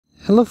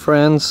Hello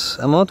friends,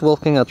 I'm out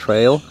walking a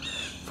trail.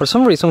 For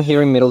some reason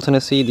here in Middle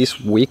Tennessee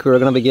this week we're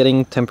gonna be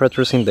getting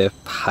temperatures in the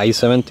high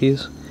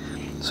 70s.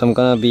 So I'm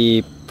gonna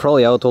be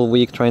probably out all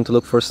week trying to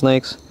look for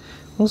snakes.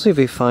 We'll see if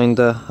we find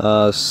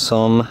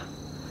some.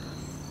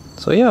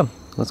 So yeah,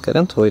 let's get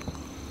into it.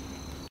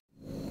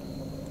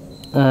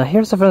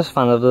 Here's the first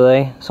find of the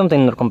day.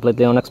 Something not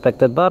completely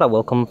unexpected, but a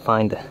welcome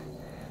find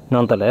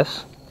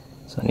nonetheless.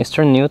 It's an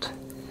eastern newt.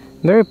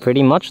 Very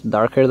pretty, much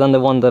darker than the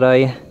one that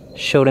I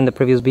showed in the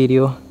previous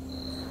video.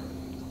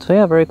 So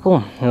yeah, very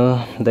cool.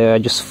 I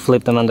just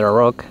flipped them under a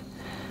rock.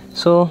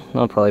 So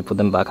I'll probably put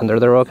them back under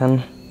the rock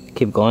and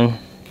keep going.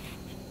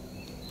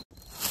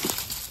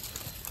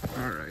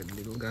 Alright,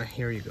 little guy,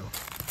 here you go.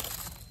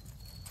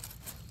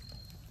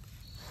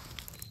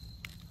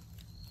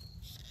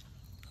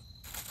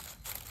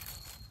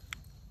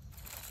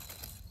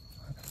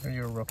 Under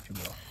your rock you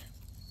go.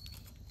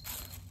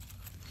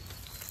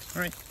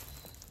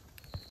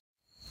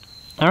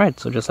 Alright,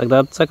 so just like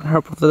that, second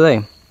herp of the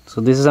day. So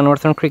this is a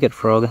northern cricket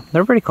frog.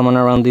 They're very common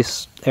around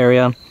this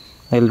area.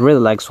 They really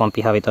like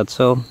swampy habitat,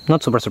 so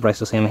not super surprised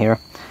to see them here.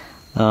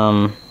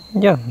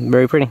 Yeah,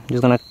 very pretty.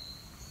 Just gonna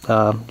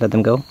let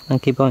them go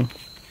and keep going.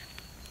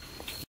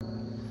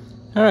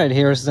 Alright,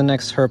 here's the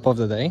next herp of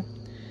the day.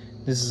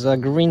 This is a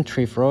green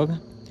tree frog.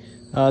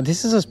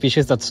 This is a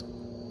species that's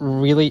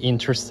really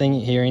interesting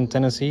here in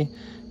Tennessee,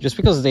 just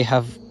because they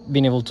have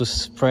been able to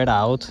spread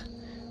out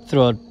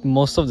throughout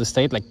most of the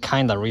state, like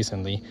kinda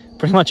recently.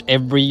 Pretty much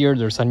every year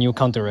there's a new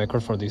county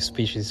record for this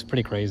species.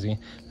 Pretty crazy.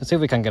 Let's see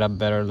if we can get a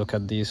better look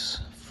at this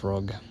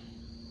frog.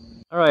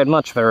 Alright,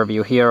 much better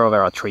view here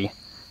over a tree.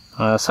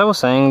 As I was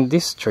saying,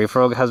 this tree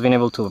frog has been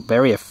able to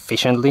very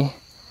efficiently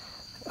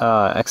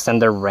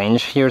extend their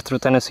range here through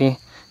Tennessee.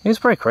 It's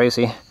pretty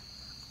crazy.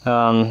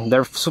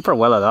 They're super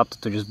well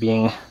adapted to just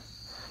being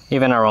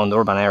even around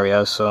urban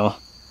areas, so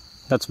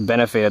that's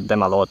benefited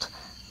them a lot.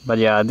 But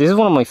yeah, this is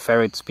one of my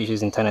favorite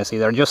species in Tennessee.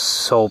 They're just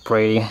so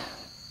pretty.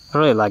 I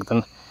really like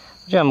them.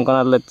 But yeah, I'm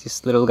gonna let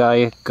this little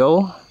guy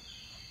go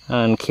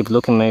and keep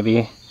looking.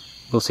 Maybe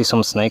we'll see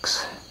some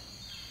snakes.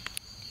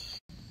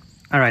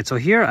 Alright, so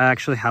here I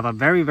actually have a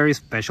very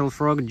special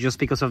frog just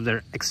because of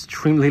their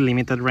extremely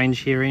limited range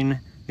here in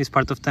this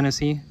part of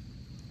Tennessee.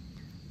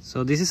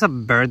 So this is a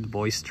bird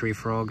voice tree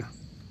frog.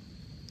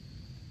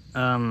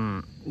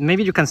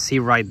 Maybe you can see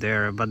right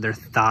there, but their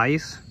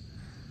thighs,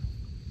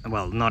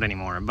 well, not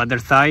anymore, but their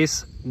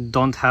thighs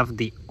don't have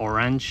the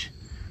orange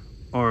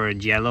or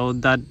yellow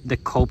that the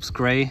Cope's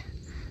gray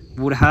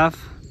would have,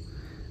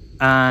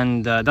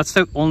 and that's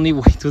the only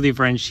way to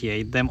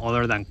differentiate them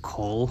other than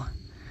coal.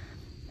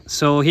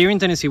 So here in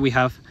Tennessee we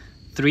have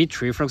three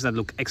tree frogs that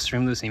look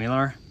extremely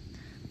similar.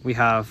 We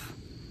have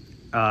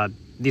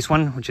this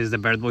one, which is the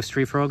bird voice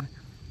tree frog.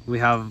 We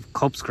have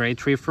Cope's gray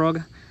tree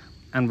frog,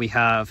 and we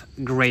have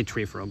gray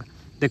tree frog.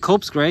 The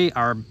Cope's gray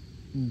are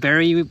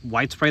very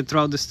widespread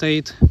throughout the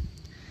state.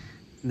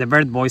 The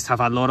bird voice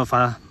have a lot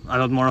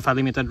more of a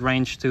limited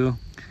range to,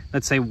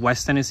 let's say,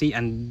 West Tennessee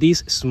and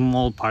this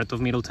small part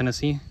of Middle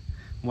Tennessee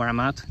where I'm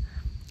at.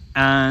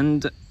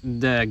 And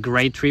the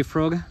gray tree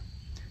frog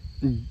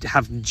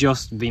have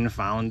just been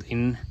found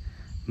in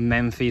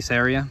Memphis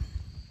area.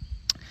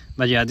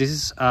 But yeah, this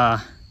is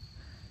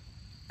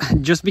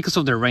just because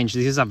of the range,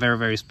 this is a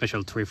very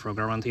special tree frog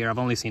around here. I've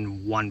only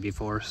seen one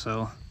before,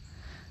 so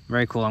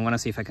very cool. I'm gonna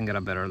see if I can get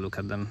a better look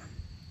at them.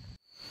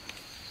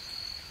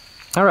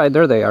 Alright,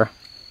 there they are.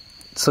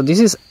 So this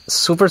is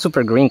super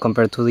green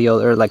compared to the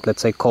other, like,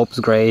 let's say, Cope's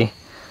gray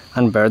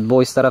and bird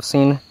voice that I've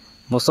seen.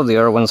 Most of the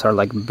other ones are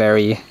like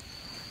very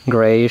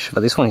grayish, but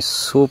this one is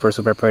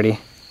super pretty.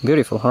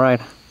 Beautiful. Alright,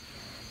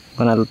 I'm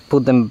gonna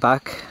put them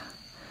back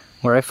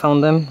where I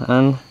found them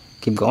and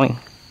keep going.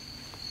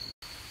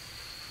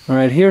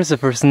 Alright, here's the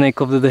first snake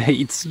of the day.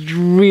 It's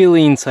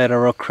really inside a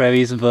rock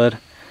crevice, but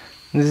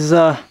this is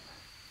a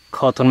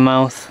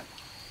Cottonmouth,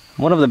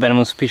 one of the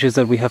venomous species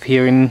that we have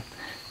here in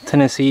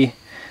Tennessee.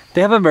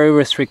 They have a very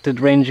restricted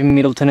range in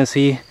Middle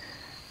Tennessee,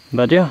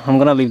 but yeah, I'm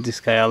gonna leave this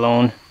guy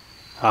alone.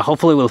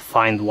 Hopefully we'll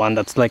find one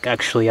that's like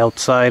actually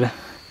outside,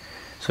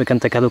 so we can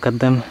take a look at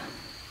them.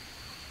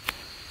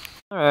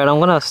 Alright, I'm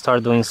gonna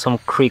start doing some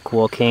creek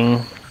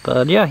walking,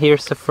 but yeah,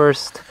 here's the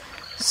first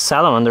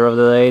salamander of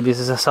the day. This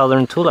is a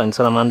southern two-line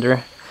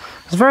salamander.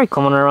 It's very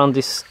common around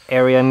this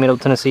area in Middle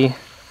Tennessee.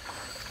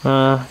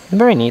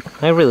 Very neat.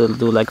 I really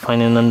do like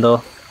finding them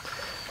though.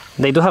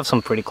 They do have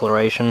some pretty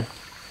coloration.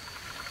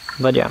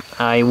 But yeah,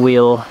 I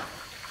will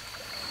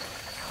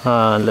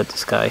let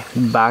this guy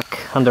back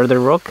under the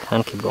rock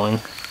and keep going.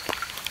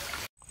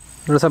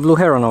 There's a blue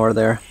heron over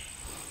there.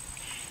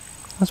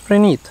 That's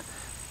pretty neat.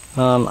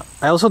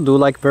 I also do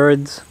like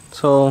birds,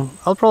 so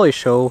I'll probably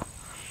show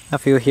a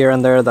few here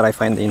and there that I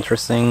find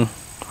interesting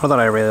or that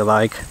I really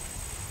like.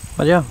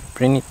 But yeah,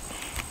 pretty neat.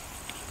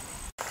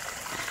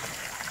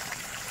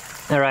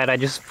 Alright, I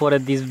just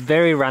spotted this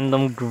very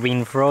random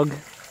green frog.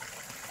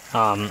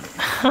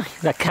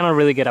 I cannot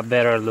really get a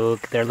better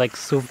look. They're like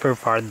super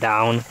far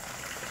down,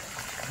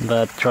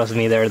 but trust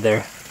me, they're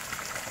there.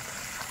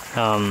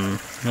 And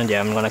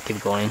yeah, I'm gonna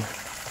keep going.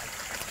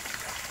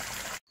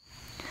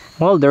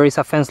 Well, there is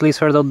a fence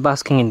lizard out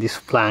basking in this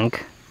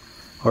plank,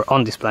 or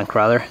on this plank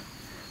rather.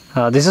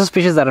 This is a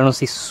species that I don't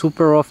see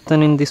super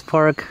often in this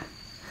park,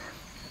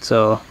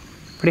 so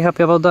pretty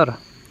happy about that.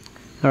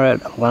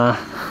 Alright, I'm gonna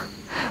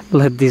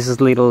let this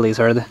little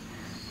lizard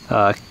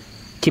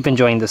keep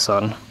enjoying the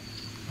sun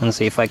and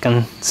see if I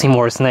can see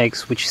more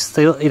snakes, which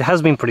still, it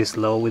has been pretty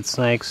slow with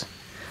snakes.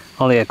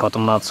 Only a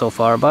cottonmouth so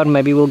far, but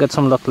maybe we'll get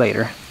some luck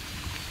later.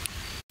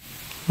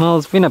 Well,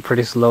 it's been a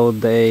pretty slow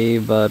day,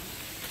 but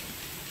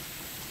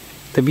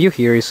the view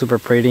here is super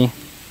pretty.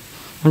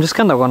 I'm just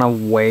kinda gonna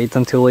wait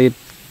until it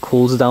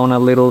cools down a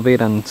little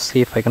bit and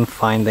see if I can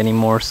find any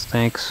more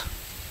snakes.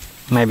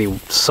 Maybe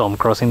some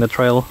crossing the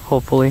trail,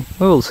 hopefully.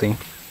 We will see.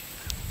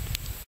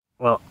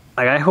 Well,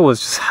 a guy who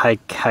was just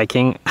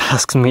hiking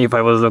asked me if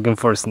I was looking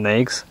for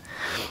snakes,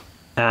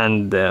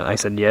 and I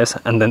said yes,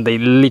 and then they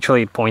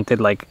literally pointed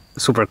like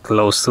super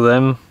close to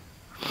them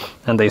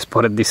and they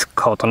spotted this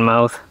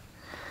cottonmouth.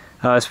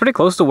 It's pretty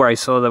close to where I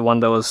saw the one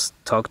that was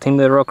tucked in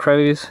the rock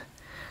crevice,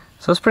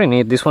 so it's pretty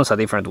neat. This one's a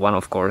different one,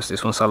 of course.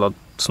 This one's a lot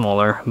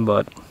smaller,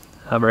 but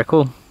very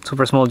cool.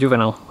 Super small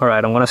juvenile.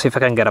 Alright, I'm gonna see if I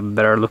can get a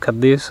better look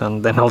at this,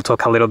 and then I'll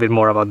talk a little bit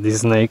more about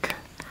this snake.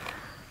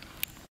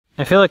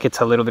 I feel like it's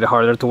a little bit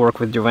harder to work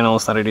with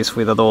juveniles than it is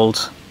with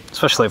adults,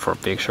 especially for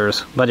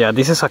pictures. But yeah,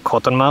 this is a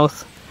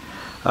cottonmouth.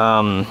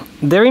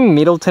 They're in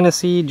Middle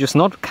Tennessee, just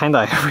not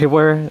kinda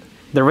everywhere.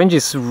 The range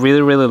is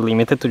really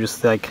limited to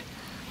just like,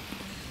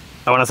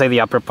 I wanna say the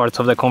upper parts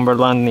of the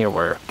Cumberland, near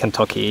where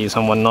Kentucky is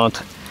and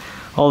whatnot,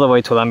 all the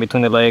way to Land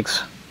Between the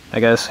Lakes, I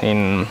guess,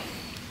 in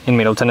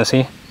Middle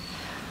Tennessee.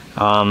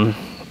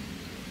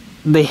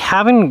 They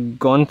haven't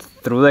gone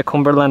through the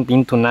Cumberland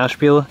into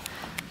Nashville.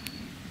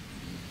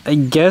 I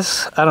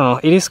guess, I don't know,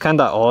 it is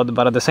kinda odd,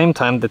 but at the same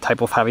time the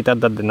type of habitat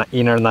that the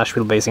inner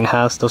Nashville basin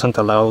has doesn't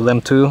allow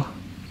them to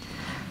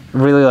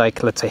really,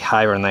 like, let's say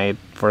hibernate,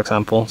 for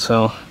example,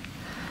 so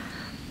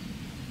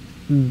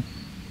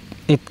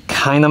it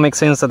kinda makes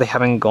sense that they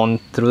haven't gone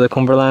through the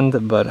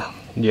Cumberland, but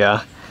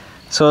yeah.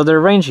 So their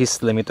range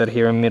is limited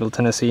here in Middle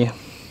Tennessee.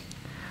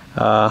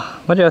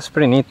 But yeah, it's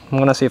pretty neat. I'm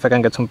gonna see if I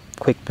can get some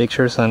quick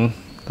pictures and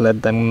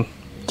let them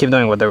keep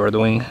doing what they were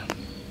doing.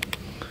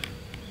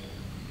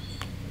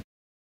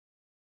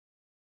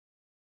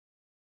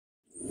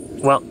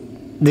 Well,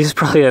 this is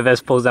probably the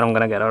best pose that I'm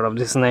gonna get out of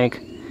this snake.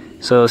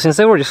 So since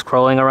they were just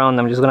crawling around,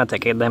 I'm just gonna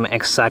take them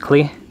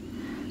exactly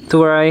to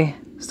where I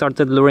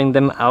started luring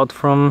them out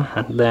from,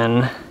 and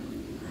then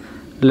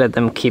let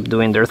them keep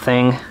doing their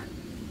thing.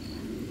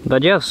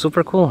 But yeah,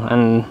 super cool.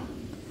 And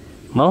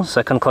well,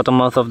 second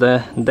cottonmouth of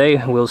the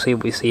day. We'll see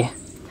if we see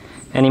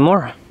any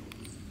more.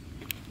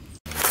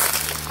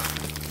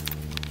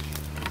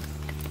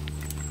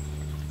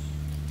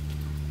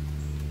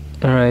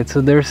 Alright, so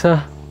there's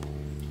a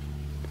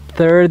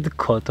third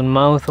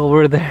cottonmouth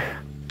over there.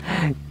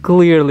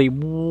 Clearly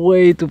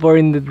way too far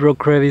in the rock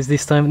crevice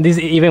this time. This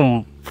is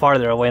even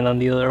farther away than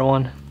the other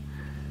one.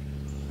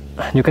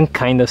 You can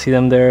kinda see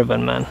them there,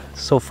 but man,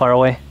 so far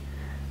away.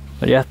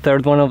 But yeah,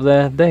 third one of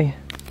the day.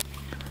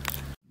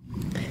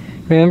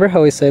 Remember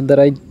how I said that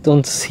I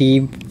don't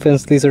see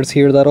fence lizards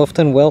here that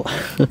often? Well,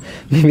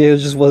 maybe I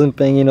just wasn't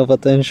paying enough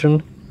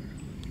attention.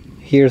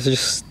 Here's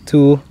just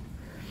two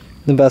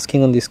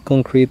basking on this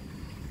concrete,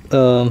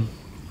 what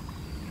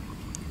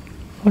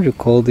do you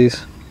call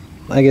this?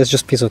 I guess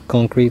just piece of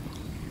concrete.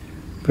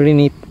 Pretty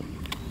neat.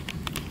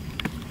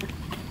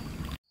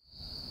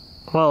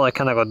 Well, I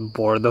kinda got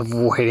bored of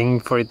waiting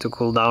for it to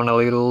cool down a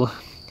little,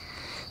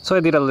 so I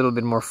did a little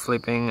bit more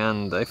flipping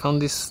and I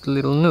found this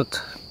little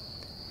newt.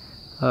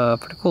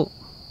 Pretty cool.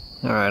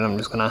 Alright, I'm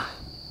just gonna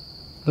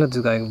let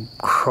this guy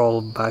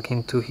crawl back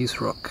into his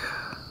rock.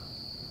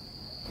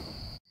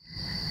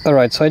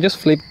 Alright, so I just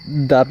flipped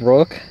that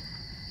rock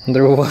and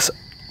there was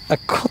a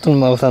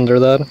cottonmouth under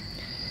that.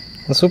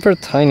 A super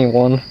tiny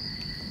one.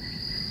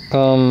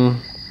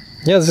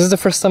 Yeah, this is the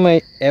first time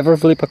I ever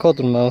flip a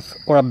cottonmouth,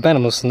 or a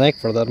venomous snake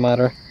for that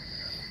matter.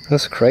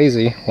 That's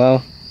crazy,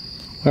 wow.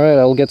 Alright,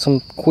 I'll get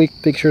some quick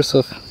pictures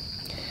of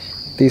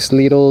this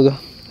little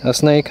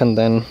snake, and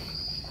then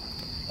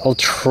I'll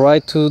try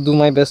to do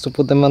my best to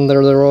put them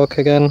under the rock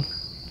again.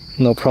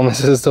 No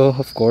promises though,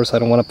 of course, I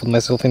don't want to put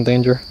myself in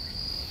danger.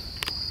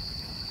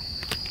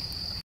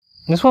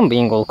 This one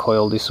being all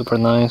coiled is super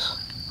nice,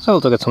 so I'll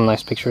get some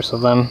nice pictures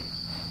of them.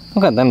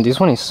 Look at them, this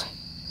one is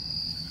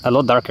a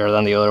lot darker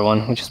than the other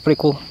one, which is pretty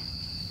cool.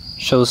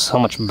 Shows how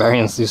much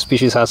variance this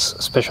species has,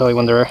 especially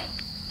when they're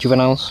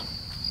juveniles.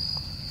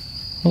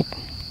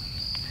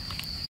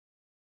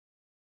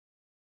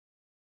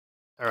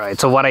 Alright,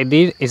 so what I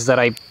did is that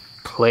I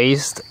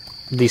placed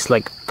this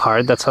like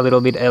part that's a little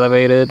bit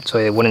elevated so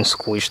it wouldn't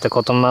squish the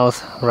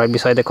cottonmouth right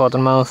beside the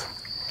cottonmouth,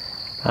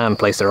 and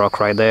place the rock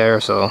right there,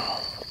 so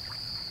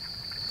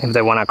if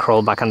they want to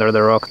crawl back under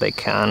the rock they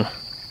can.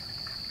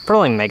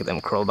 Probably make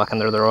them crawl back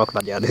under the rock,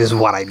 but yeah, this is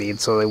what I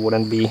did so they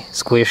wouldn't be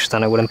squished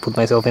and I wouldn't put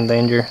myself in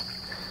danger.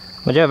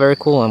 But yeah, very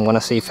cool. I'm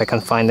gonna see if I can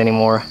find any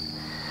more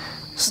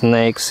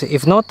snakes.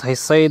 If not, I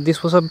say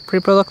this was a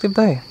pretty productive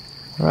day.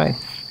 Alright.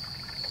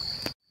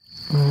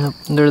 Yep,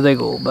 there they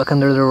go, back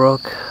under the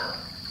rock.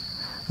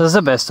 That's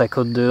the best I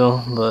could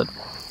do, but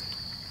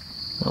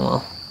oh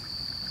well.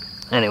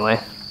 Anyway,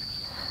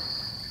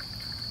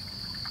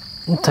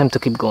 time to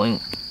keep going.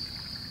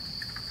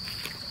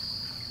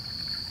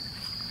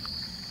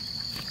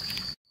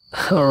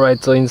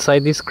 Alright, so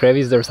inside this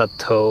crevice there's a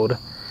toad.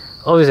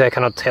 Obviously I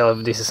cannot tell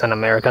if this is an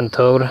American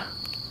toad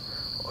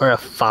or a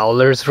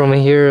Fowler's from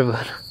here,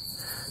 but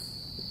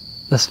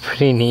that's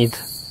pretty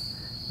neat.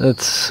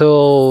 It's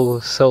so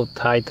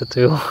tight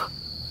too.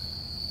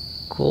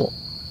 Cool.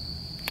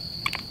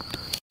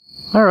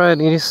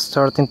 Alright, it is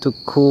starting to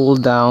cool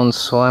down,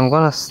 so I'm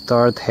gonna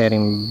start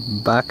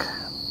heading back.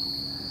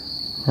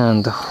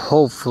 And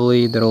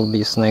hopefully there will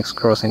be snakes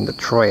crossing the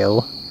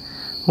trail.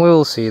 We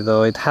will see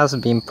though, it has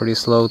been pretty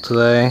slow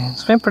today.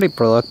 It's been pretty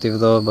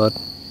productive though, but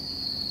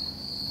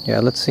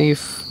yeah, let's see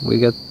if we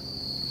get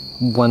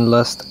one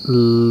last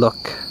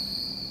luck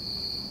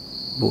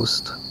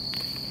boost.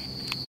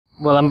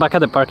 Well, I'm back at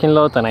the parking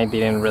lot and I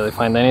didn't really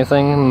find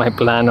anything. My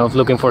plan of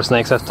looking for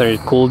snakes after it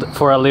cooled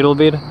for a little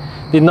bit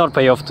did not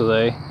pay off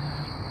today.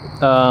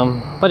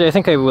 But yeah, I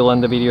think I will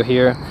end the video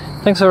here.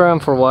 Thanks everyone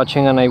for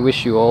watching and I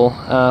wish you all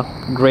a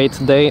great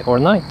day or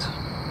night.